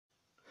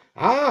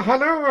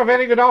Hello, a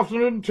very good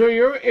afternoon to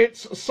you.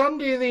 It's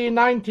Sunday the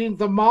 19th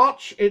of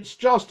March. It's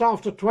just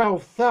after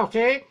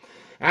 12:30,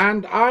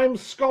 and I'm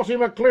Scottie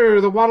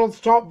McClue, the world's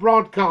top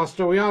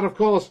broadcaster. We are, of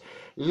course,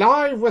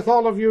 live with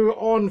all of you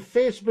on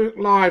Facebook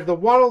Live, the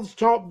world's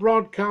top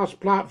broadcast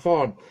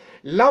platform.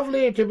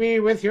 Lovely to be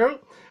with you,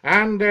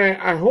 and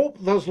I hope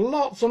there's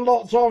lots and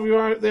lots of you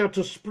out there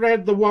to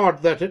spread the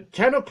word that at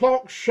 10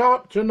 o'clock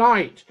sharp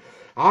tonight,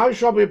 I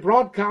shall be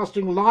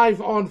broadcasting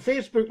live on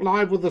Facebook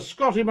Live with the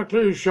Scottie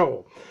McClue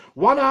Show.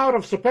 1 hour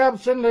of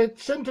superb,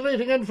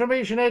 scintillating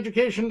information,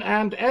 education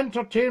and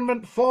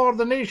entertainment for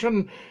the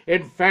nation.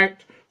 In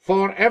fact,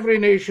 for every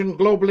nation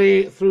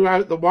globally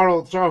throughout the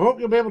world. So I hope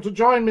you'll be able to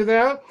join me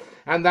there,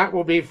 and that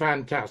will be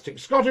fantastic.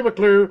 Scottie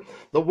McClue,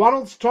 the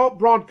world's top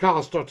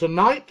broadcaster,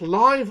 tonight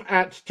live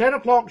at 10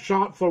 o'clock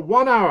sharp for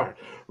 1 hour,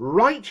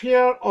 right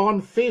here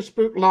on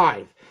Facebook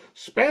Live.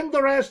 Spend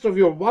the rest of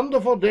your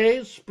wonderful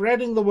days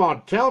spreading the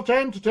word. Tell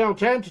 10 to tell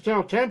 10 to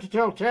tell 10 to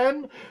tell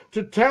 10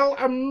 to tell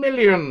a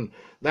million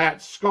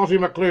that Scottie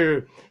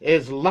McClue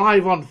is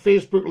live on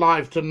Facebook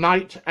Live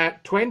tonight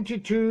at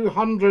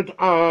 2200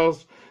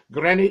 hours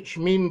Greenwich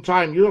Mean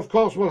Time. You, of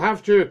course, will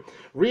have to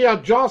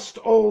readjust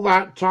all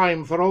that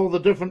time for all the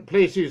different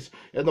places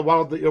in the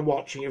world that you're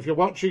watching. If you're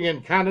watching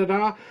in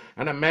Canada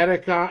and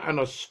America and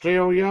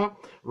Australia,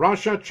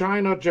 Russia,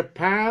 China,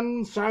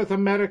 Japan, South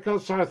America,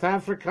 South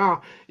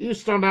Africa,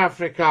 Eastern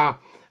Africa,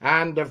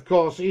 and of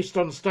course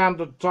Eastern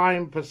Standard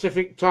Time,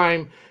 Pacific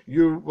Time,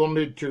 you will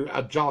need to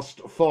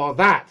adjust for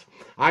that.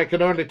 I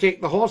can only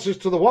take the horses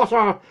to the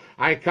water.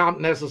 I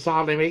can't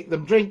necessarily make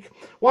them drink.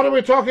 What are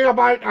we talking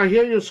about? I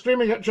hear you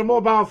screaming at your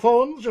mobile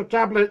phones, your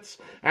tablets,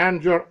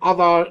 and your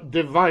other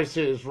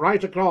devices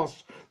right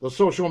across the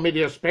social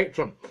media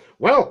spectrum.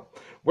 Well,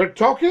 we're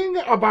talking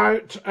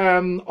about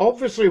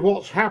obviously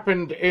what's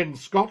happened in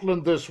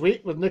Scotland this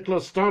week, with Nicola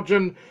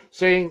Sturgeon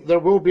saying there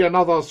will be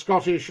another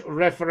Scottish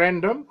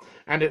referendum,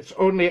 and it's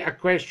only a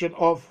question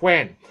of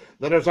when.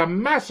 There is a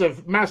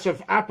massive,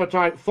 massive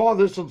appetite for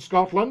this in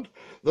Scotland.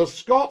 The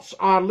Scots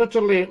are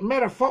literally,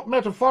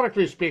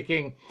 metaphorically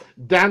speaking,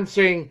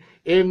 dancing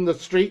in the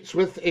streets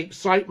with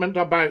excitement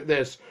about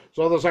this.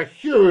 So there's a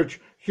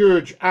huge,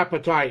 huge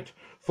appetite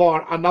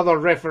for another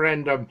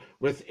referendum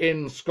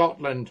within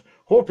Scotland,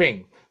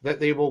 hoping that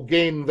they will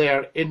gain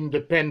their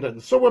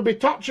independence. So we'll be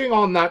touching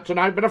on that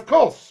tonight, but of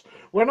course,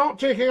 we're not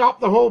taking up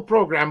the whole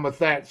programme with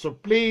that, so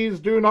please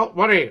do not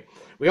worry.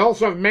 We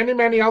also have many,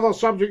 many other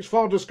subjects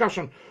for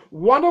discussion.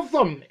 One of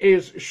them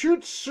is,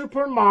 should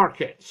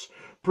supermarkets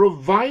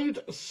provide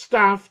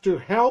staff to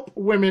help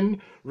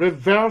women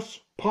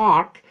reverse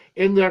park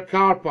in their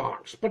car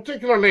parks,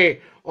 particularly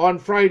on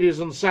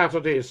Fridays and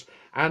Saturdays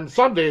and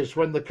Sundays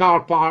when the car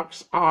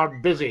parks are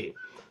busy?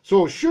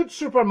 So should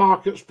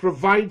supermarkets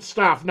provide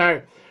staff?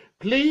 Now,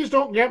 please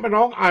don't get me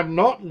wrong, I'm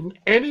not in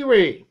any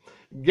way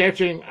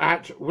getting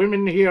at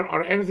women here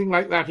or anything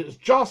like that. It's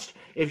just,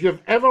 if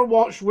you've ever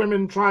watched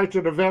women try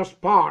to reverse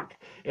park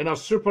in a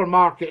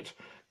supermarket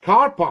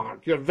car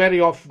park, you're very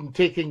often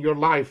taking your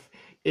life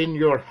in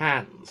your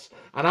hands.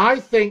 And I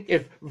think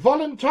if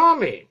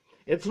voluntarily,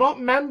 it's not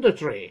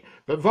mandatory,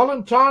 but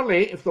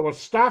voluntarily, if there was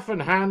staff in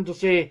hand to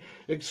say,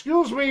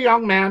 excuse me,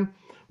 young man,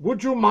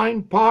 would you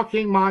mind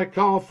parking my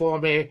car for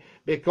me,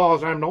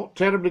 because I'm not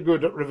terribly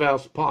good at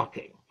reverse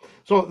parking?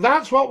 So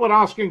that's what we're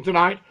asking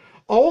tonight.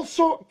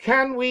 Also,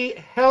 can we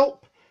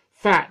help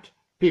fat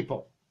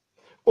people,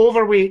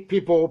 overweight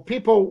people,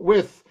 people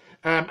with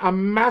a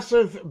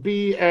massive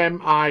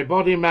BMI,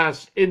 body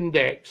mass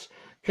index?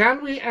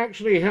 Can we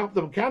actually help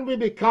them? Can we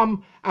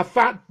become a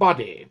fat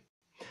buddy?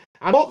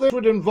 And what this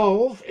would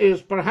involve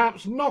is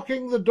perhaps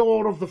knocking the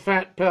door of the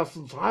fat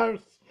person's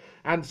house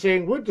and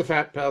saying, would the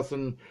fat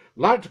person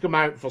like to come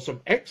out for some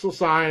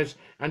exercise,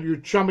 and you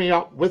chummy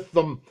up with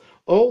them.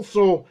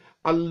 Also,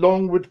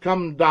 along would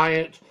come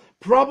diet.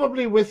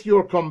 Probably with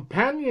your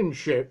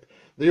companionship,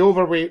 the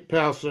overweight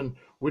person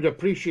would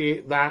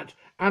appreciate that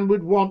and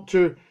would want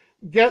to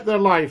get their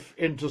life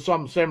into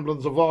some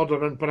semblance of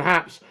order and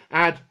perhaps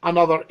add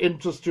another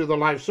interest to their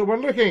life. So we're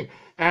looking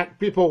at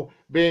people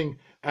being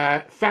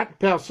fat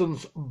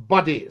persons'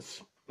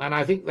 buddies. And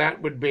I think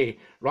that would be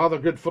rather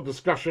good for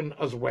discussion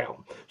as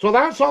well. So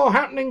that's all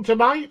happening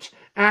tonight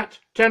at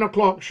 10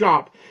 o'clock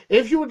sharp.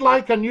 If you would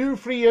like a new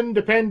free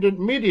independent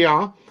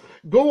media,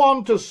 go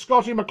on to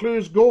Scottie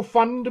McClue's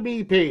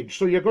GoFundMe page.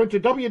 So you're going to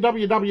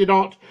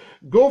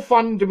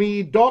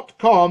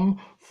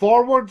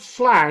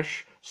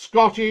www.gofundme.com/Scottie-McClue,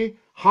 SCOTTIE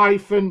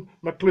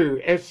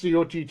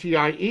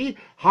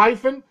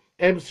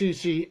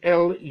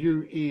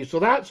 -MCCLUE. So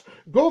that's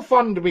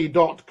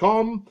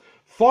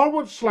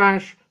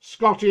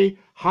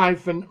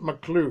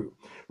gofundme.com/Scottie-McClue.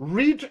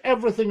 Read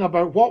everything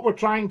about what we're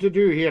trying to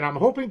do here. I'm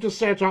hoping to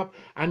set up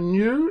a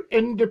new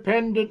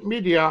independent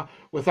media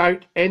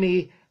without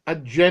any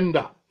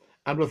agenda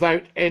and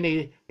without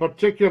any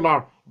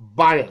particular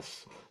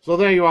bias. So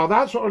there you are.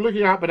 That's what we're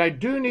looking at, but I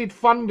do need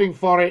funding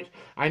for it.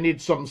 I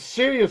need some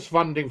serious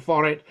funding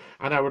for it,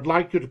 and I would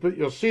like you to put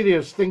your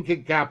serious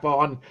thinking cap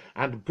on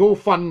and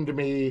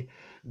GoFundMe,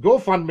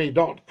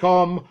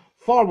 gofundme.com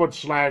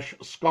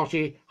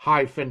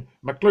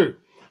facebook.com/Scottie-McClue.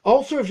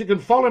 Also, if you can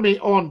follow me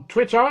on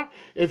Twitter,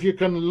 if you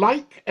can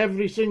like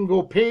every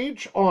single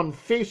page on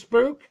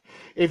Facebook,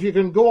 if you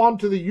can go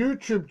onto the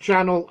YouTube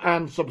channel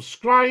and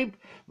subscribe,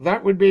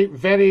 that would be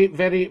very,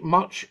 very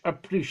much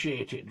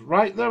appreciated.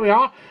 Right, there we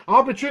are.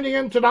 I'll be tuning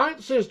in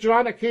tonight, says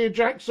Joanna K.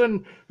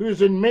 Jackson,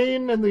 who's in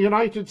Maine in the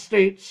United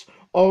States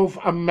of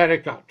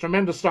America.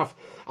 Tremendous stuff.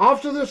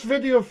 After this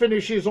video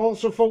finishes,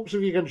 also, folks,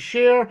 if you can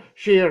share.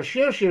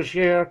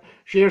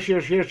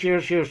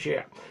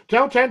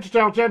 Tell 10 to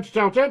tell 10 to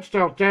tell 10 to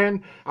tell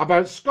 10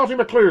 about Scottie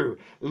McClue,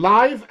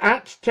 live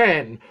at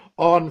 10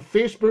 on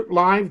Facebook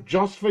Live,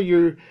 just for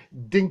you,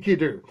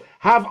 Dinky-Doo.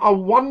 Have a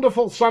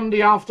wonderful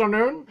Sunday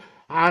afternoon,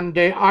 and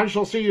I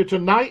shall see you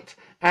tonight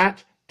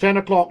at 10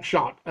 o'clock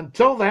sharp.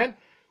 Until then,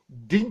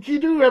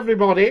 Dinky-Doo,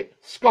 everybody.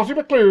 Scottie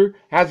McClue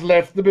has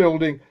left the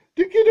building.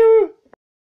 Dinky-Doo.